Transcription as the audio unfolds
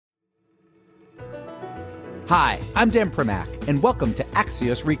Hi, I'm Dan Primack, and welcome to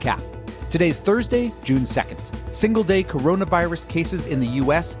Axios Recap. Today's Thursday, June 2nd. Single-day coronavirus cases in the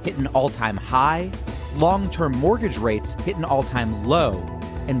U.S. hit an all-time high, long-term mortgage rates hit an all-time low,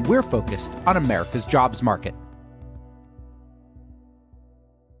 and we're focused on America's jobs market.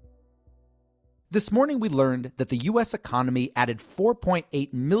 This morning, we learned that the U.S. economy added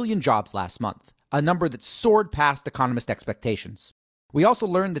 4.8 million jobs last month, a number that soared past economist expectations. We also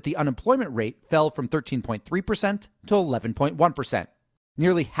learned that the unemployment rate fell from 13.3% to 11.1%.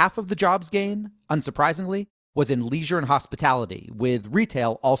 Nearly half of the jobs gain, unsurprisingly, was in leisure and hospitality, with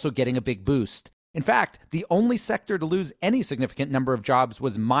retail also getting a big boost. In fact, the only sector to lose any significant number of jobs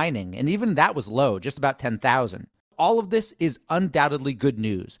was mining, and even that was low, just about 10,000. All of this is undoubtedly good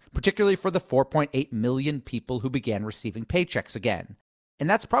news, particularly for the 4.8 million people who began receiving paychecks again. And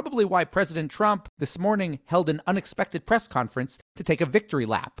that's probably why President Trump this morning held an unexpected press conference to take a victory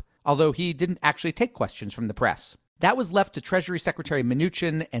lap, although he didn't actually take questions from the press. That was left to Treasury Secretary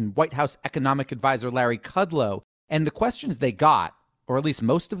Mnuchin and White House Economic Advisor Larry Kudlow, and the questions they got, or at least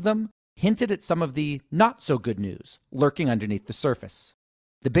most of them, hinted at some of the not-so-good news lurking underneath the surface.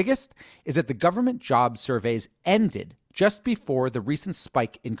 The biggest is that the government job surveys ended just before the recent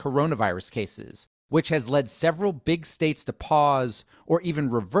spike in coronavirus cases, which has led several big states to pause or even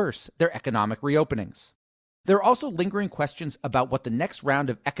reverse their economic reopenings. There are also lingering questions about what the next round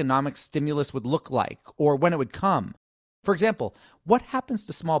of economic stimulus would look like or when it would come. For example, what happens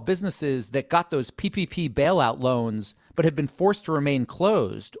to small businesses that got those PPP bailout loans but have been forced to remain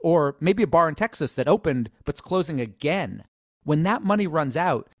closed, or maybe a bar in Texas that opened but's closing again? When that money runs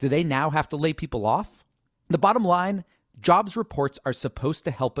out, do they now have to lay people off? The bottom line, jobs reports are supposed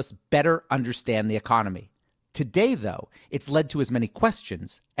to help us better understand the economy. Today, though, it's led to as many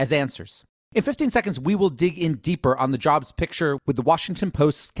questions as answers. In 15 seconds, we will dig in deeper on the jobs picture with the Washington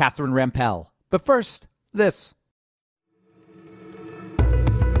Post's Catherine Rampell. But first, this.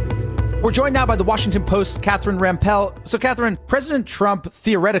 We're joined now by the Washington Post's Catherine Rampell. So, Catherine, President Trump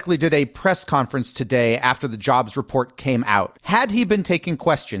theoretically did a press conference today after the jobs report came out. Had he been taking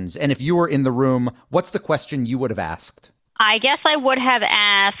questions, and if you were in the room, what's the question you would have asked? I guess I would have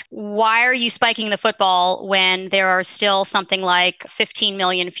asked, why are you spiking the football when there are still something like 15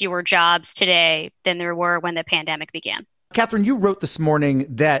 million fewer jobs today than there were when the pandemic began? Catherine, you wrote this morning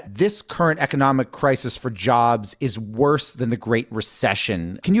that this current economic crisis for jobs is worse than the Great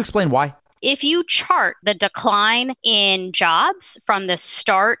Recession. Can you explain why? If you chart the decline in jobs from the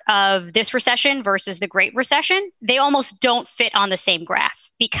start of this recession versus the Great Recession, they almost don't fit on the same graph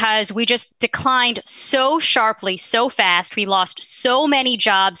because we just declined so sharply, so fast. We lost so many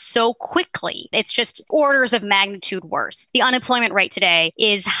jobs so quickly. It's just orders of magnitude worse. The unemployment rate today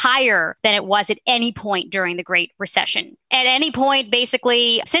is higher than it was at any point during the Great Recession. At any point,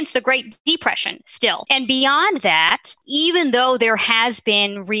 basically, since the Great Depression still. And beyond that, even though there has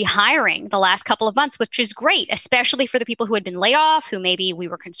been rehiring the last couple of months, which is great, especially for the people who had been laid off, who maybe we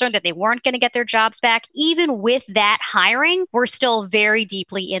were concerned that they weren't going to get their jobs back. Even with that hiring, we're still very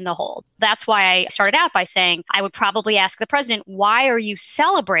deeply in the hole. That's why I started out by saying I would probably ask the president, why are you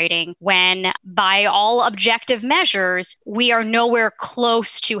celebrating when, by all objective measures, we are nowhere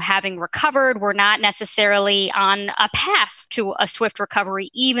close to having recovered? We're not necessarily on a path to a swift recovery,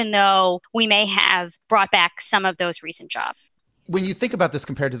 even though we may have brought back some of those recent jobs. When you think about this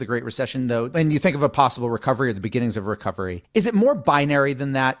compared to the Great Recession, though, and you think of a possible recovery or the beginnings of recovery, is it more binary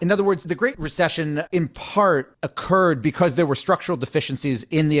than that? In other words, the Great Recession in part occurred because there were structural deficiencies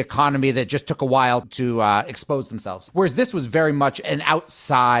in the economy that just took a while to expose themselves, whereas this was very much an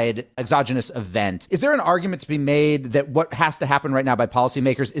outside exogenous event. Is there an argument to be made that what has to happen right now by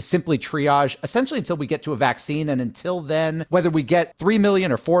policymakers is simply triage, essentially until we get to a vaccine, and until then, whether we get 3 million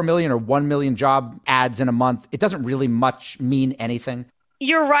or 4 million or 1 million job ads in a month, it doesn't really much mean anything?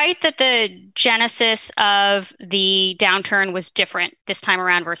 You're right that the genesis of the downturn was different this time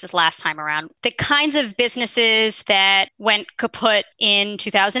around versus last time around. The kinds of businesses that went kaput in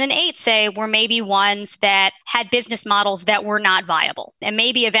 2008, say, were maybe ones that had business models that were not viable. And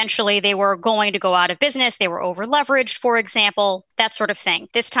maybe eventually they were going to go out of business. They were over leveraged, for example, that sort of thing.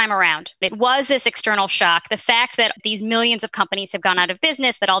 This time around, it was this external shock. The fact that these millions of companies have gone out of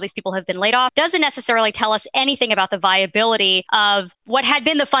business, that all these people have been laid off, doesn't necessarily tell us anything about the viability of what had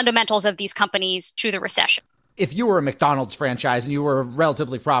been the fundamentals of these companies through the recession. If you were a McDonald's franchise and you were a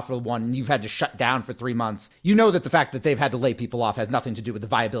relatively profitable one and you've had to shut down for 3 months, you know that the fact that they've had to lay people off has nothing to do with the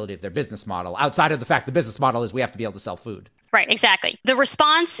viability of their business model, outside of the fact the business model is we have to be able to sell food. Right, exactly. The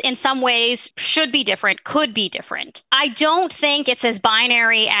response in some ways should be different, could be different. I don't think it's as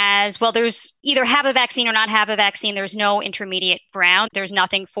binary as, well, there's either have a vaccine or not have a vaccine. There's no intermediate ground. There's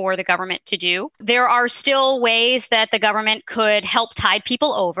nothing for the government to do. There are still ways that the government could help tide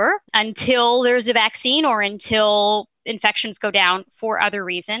people over until there's a vaccine or until infections go down for other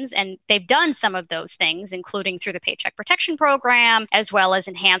reasons. And they've done some of those things, including through the Paycheck Protection Program, as well as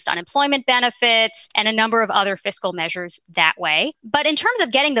enhanced unemployment benefits and a number of other fiscal measures that way. But in terms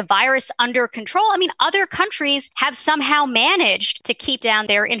of getting the virus under control, I mean, other countries have somehow managed to keep down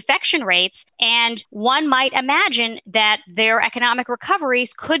their infection rates. And one might imagine that their economic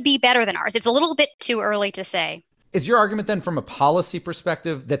recoveries could be better than ours. It's a little bit too early to say. Is your argument then from a policy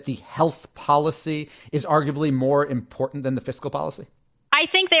perspective that the health policy is arguably more important than the fiscal policy? I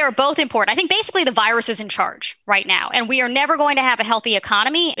think they are both important. I think basically the virus is in charge right now, and we are never going to have a healthy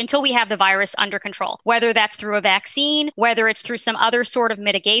economy until we have the virus under control, whether that's through a vaccine, whether it's through some other sort of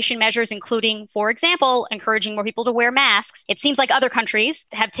mitigation measures, including, for example, encouraging more people to wear masks. It seems like other countries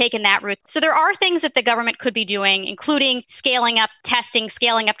have taken that route. So there are things that the government could be doing, including scaling up testing,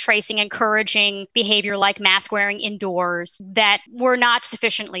 scaling up tracing, encouraging behavior like mask wearing indoors that we're not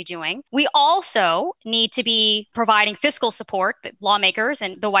sufficiently doing. We also need to be providing fiscal support that lawmakers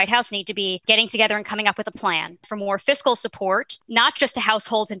and the White House need to be getting together and coming up with a plan for more fiscal support, not just to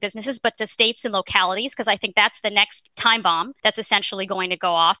households and businesses, but to states and localities, because I think that's the next time bomb that's essentially going to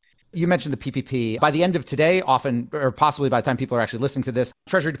go off. You mentioned the PPP. By the end of today, often, or possibly by the time people are actually listening to this,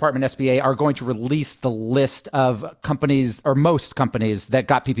 Treasury Department, SBA are going to release the list of companies, or most companies, that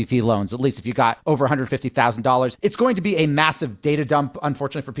got PPP loans, at least if you got over $150,000. It's going to be a massive data dump,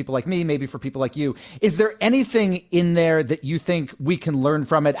 unfortunately, for people like me, maybe for people like you. Is there anything in there that you think we can learn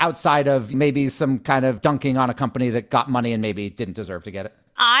from it outside of maybe some kind of dunking on a company that got money and maybe didn't deserve to get it?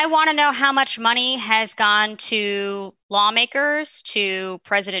 I want to know how much money has gone to lawmakers, to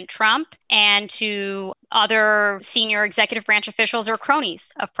President Trump, and to other senior executive branch officials or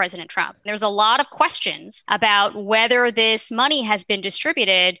cronies of President Trump. There's a lot of questions about whether this money has been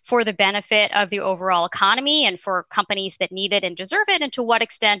distributed for the benefit of the overall economy and for companies that need it and deserve it, and to what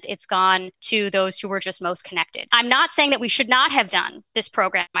extent it's gone to those who were just most connected. I'm not saying that we should not have done this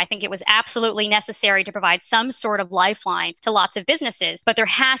program. I think it was absolutely necessary to provide some sort of lifeline to lots of businesses, but there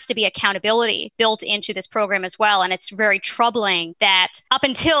has to be accountability built into this program as well. And it's very troubling that up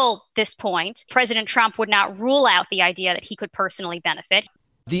until this point, President Trump would not rule out the idea that he could personally benefit.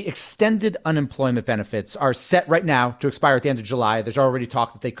 The extended unemployment benefits are set right now to expire at the end of July. There's already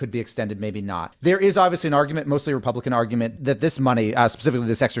talk that they could be extended, maybe not. There is obviously an argument, mostly a Republican argument, that this money, specifically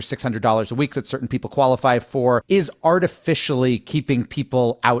this extra $600 a week that certain people qualify for, is artificially keeping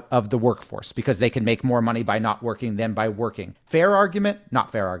people out of the workforce because they can make more money by not working than by working. Fair argument,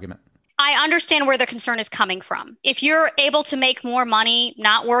 not fair argument. I understand where the concern is coming from. If you're able to make more money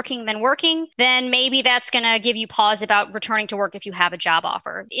not working than working, then maybe that's going to give you pause about returning to work if you have a job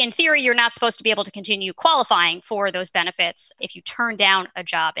offer. In theory, you're not supposed to be able to continue qualifying for those benefits if you turn down a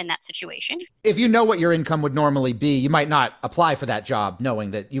job in that situation. If you know what your income would normally be, you might not apply for that job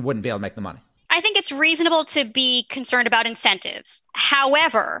knowing that you wouldn't be able to make the money. I think it's reasonable to be concerned about incentives.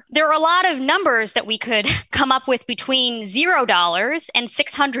 However, there are a lot of numbers that we could come up with between $0 and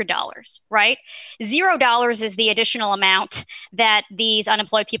 $600, right? $0 is the additional amount that these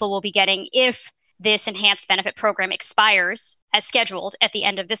unemployed people will be getting if this enhanced benefit program expires as scheduled at the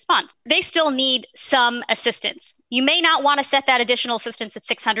end of this month. They still need some assistance. You may not want to set that additional assistance at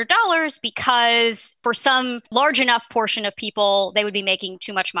 $600 because for some large enough portion of people, they would be making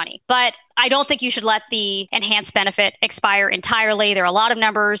too much money. But I don't think you should let the enhanced benefit expire entirely. There are a lot of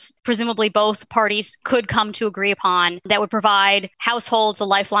numbers, presumably both parties could come to agree upon, that would provide households the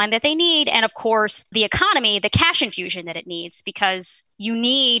lifeline that they need. And of course, the economy, the cash infusion that it needs, because you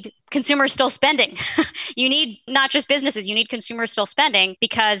need consumers still spending. You need not just businesses, you need consumers still spending,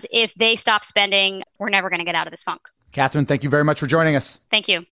 because if they stop spending, we're never going to get out of this funk. Catherine, thank you very much for joining us. Thank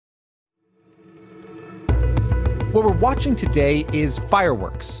you. What we're watching today is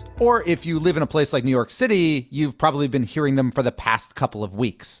fireworks. Or if you live in a place like New York City, you've probably been hearing them for the past couple of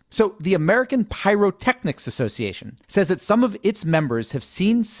weeks. So the American Pyrotechnics Association says that some of its members have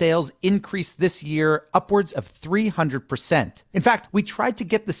seen sales increase this year upwards of 300%. In fact, we tried to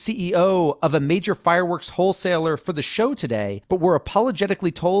get the CEO of a major fireworks wholesaler for the show today, but were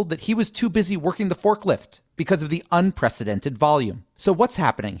apologetically told that he was too busy working the forklift because of the unprecedented volume. So what's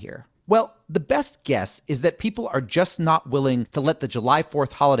happening here? Well, the best guess is that people are just not willing to let the July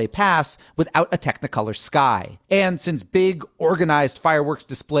 4th holiday pass without a Technicolor sky. And since big, organized fireworks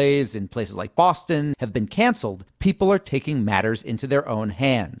displays in places like Boston have been canceled, people are taking matters into their own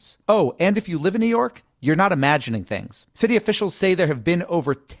hands. Oh, and if you live in New York, you're not imagining things. City officials say there have been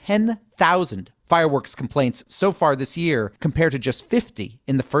over 10,000 fireworks complaints so far this year, compared to just 50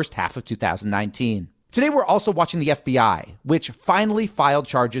 in the first half of 2019. Today, we're also watching the FBI, which finally filed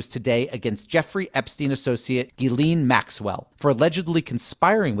charges today against Jeffrey Epstein associate Ghislaine Maxwell for allegedly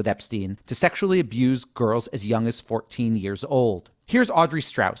conspiring with Epstein to sexually abuse girls as young as 14 years old. Here's Audrey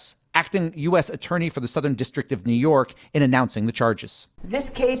Strauss, acting U.S. Attorney for the Southern District of New York, in announcing the charges. This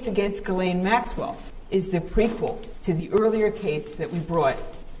case against Ghislaine Maxwell is the prequel to the earlier case that we brought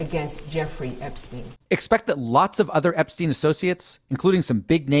against Jeffrey Epstein. Expect that lots of other Epstein associates, including some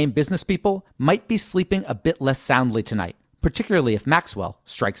big-name business people, might be sleeping a bit less soundly tonight, particularly if Maxwell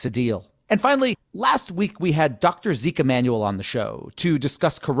strikes a deal. And finally, last week we had Dr. Zeke Emanuel on the show to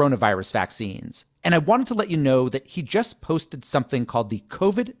discuss coronavirus vaccines. And I wanted to let you know that he just posted something called the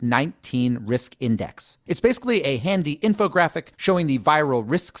COVID-19 Risk Index. It's basically a handy infographic showing the viral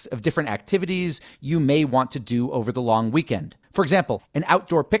risks of different activities you may want to do over the long weekend. For example, an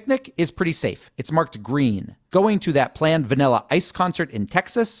outdoor picnic is pretty safe. It's marked green. Going to that planned Vanilla Ice concert in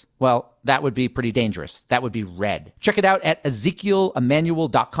Texas, well, that would be pretty dangerous. That would be red. Check it out at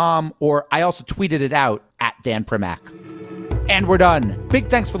EzekielEmanuel.com, or I also tweeted it out at Dan Primack. And we're done. Big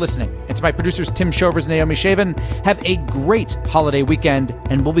thanks for listening. And to my producers, Tim Shovers and Naomi Shavin, have a great holiday weekend,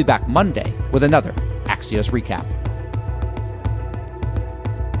 and we'll be back Monday with another Axios Recap.